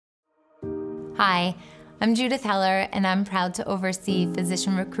Hi, I'm Judith Heller, and I'm proud to oversee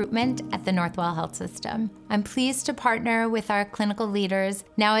physician recruitment at the Northwell Health System. I'm pleased to partner with our clinical leaders.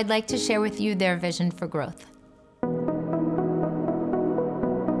 Now I'd like to share with you their vision for growth.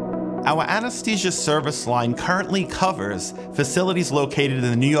 Our anesthesia service line currently covers facilities located in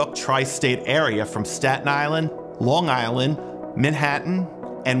the New York tri-state area from Staten Island, Long Island, Manhattan,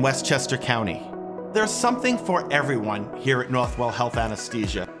 and Westchester County. There's something for everyone here at Northwell Health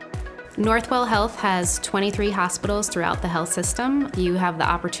Anesthesia. Northwell Health has 23 hospitals throughout the health system. You have the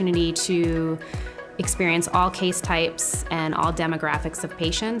opportunity to experience all case types and all demographics of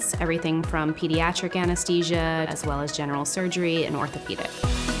patients, everything from pediatric anesthesia as well as general surgery and orthopedic.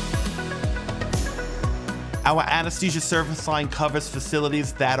 Our anesthesia service line covers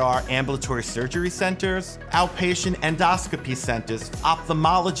facilities that are ambulatory surgery centers, outpatient endoscopy centers,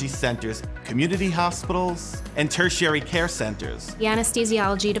 ophthalmology centers, community hospitals, and tertiary care centers. The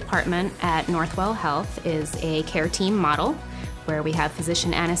anesthesiology department at Northwell Health is a care team model where we have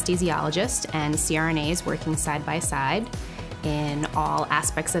physician anesthesiologists and CRNAs working side by side in all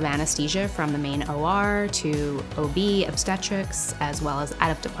aspects of anesthesia, from the main OR to OB, obstetrics, as well as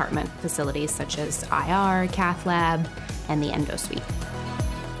out-of-department facilities such as IR, cath lab, and the endo suite.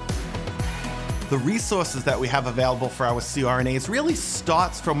 The resources that we have available for our CRNAs really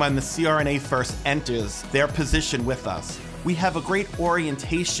starts from when the CRNA first enters their position with us. We have a great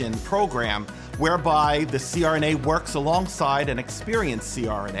orientation program whereby the CRNA works alongside an experienced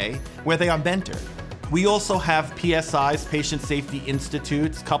CRNA where they are mentored. We also have PSIs, Patient Safety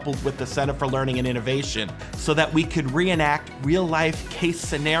Institutes, coupled with the Center for Learning and Innovation, so that we could reenact real-life case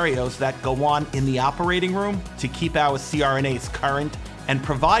scenarios that go on in the operating room to keep our CRNAs current and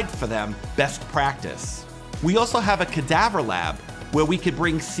provide for them best practice. We also have a cadaver lab where we could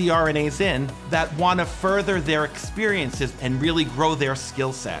bring CRNAs in that want to further their experiences and really grow their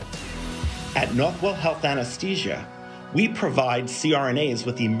skill set. At Northwell Health Anesthesia, we provide CRNAs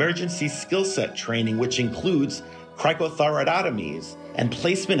with emergency skill set training, which includes cricothyroidotomies and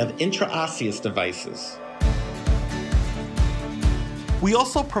placement of intraosseous devices. We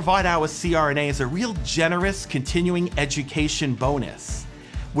also provide our CRNAs a real generous continuing education bonus,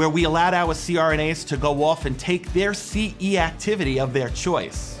 where we allowed our CRNAs to go off and take their CE activity of their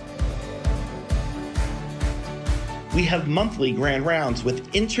choice. We have monthly grand rounds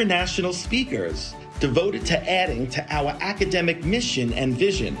with international speakers devoted to adding to our academic mission and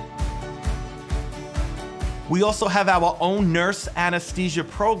vision. We also have our own nurse anesthesia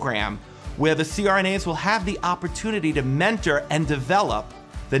program where the CRNAs will have the opportunity to mentor and develop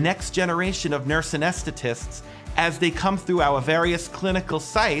the next generation of nurse anesthetists as they come through our various clinical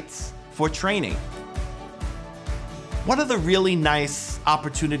sites for training. One of the really nice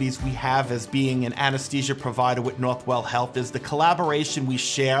opportunities we have as being an anesthesia provider with Northwell Health is the collaboration we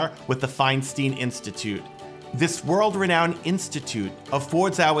share with the Feinstein Institute. This world-renowned institute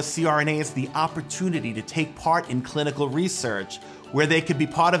affords our CRNAs the opportunity to take part in clinical research where they could be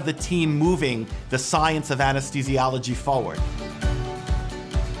part of the team moving the science of anesthesiology forward.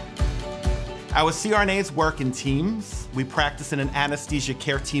 Our CRNAs work in teams. We practice in an anesthesia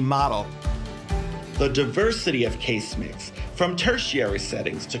care team model. The diversity of case mix, from tertiary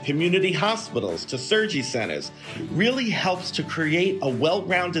settings to community hospitals to surgery centers, really helps to create a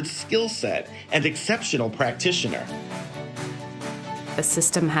well-rounded skill set and exceptional practitioner. The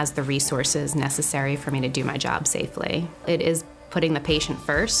system has the resources necessary for me to do my job safely. It is putting the patient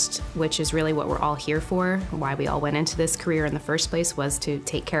first, which is really what we're all here for. Why we all went into this career in the first place was to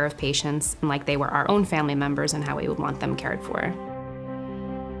take care of patients like they were our own family members and how we would want them cared for.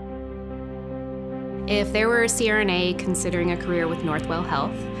 If there were a CRNA considering a career with Northwell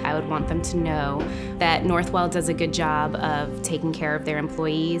Health, I would want them to know that Northwell does a good job of taking care of their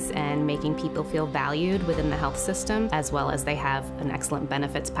employees and making people feel valued within the health system, as well as they have an excellent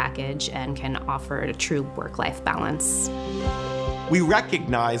benefits package and can offer a true work-life balance. We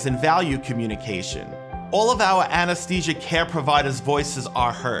recognize and value communication. All of our anesthesia care providers' voices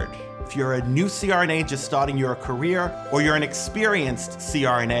are heard. If you're a new CRNA just starting your career, or you're an experienced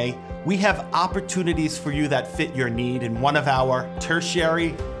CRNA, we have opportunities for you that fit your need in one of our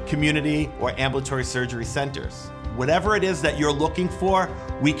tertiary, community, or ambulatory surgery centers. Whatever it is that you're looking for,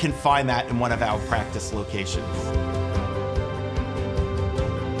 we can find that in one of our practice locations.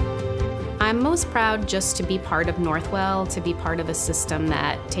 I'm most proud just to be part of Northwell, to be part of a system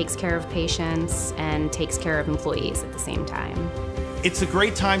that takes care of patients and takes care of employees at the same time. It's a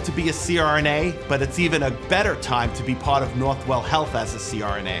great time to be a CRNA, but it's even a better time to be part of Northwell Health as a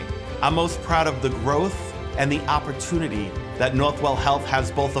CRNA. I'm most proud of the growth and the opportunity that Northwell Health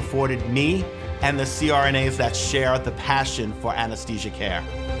has both afforded me and the CRNAs that share the passion for anesthesia care.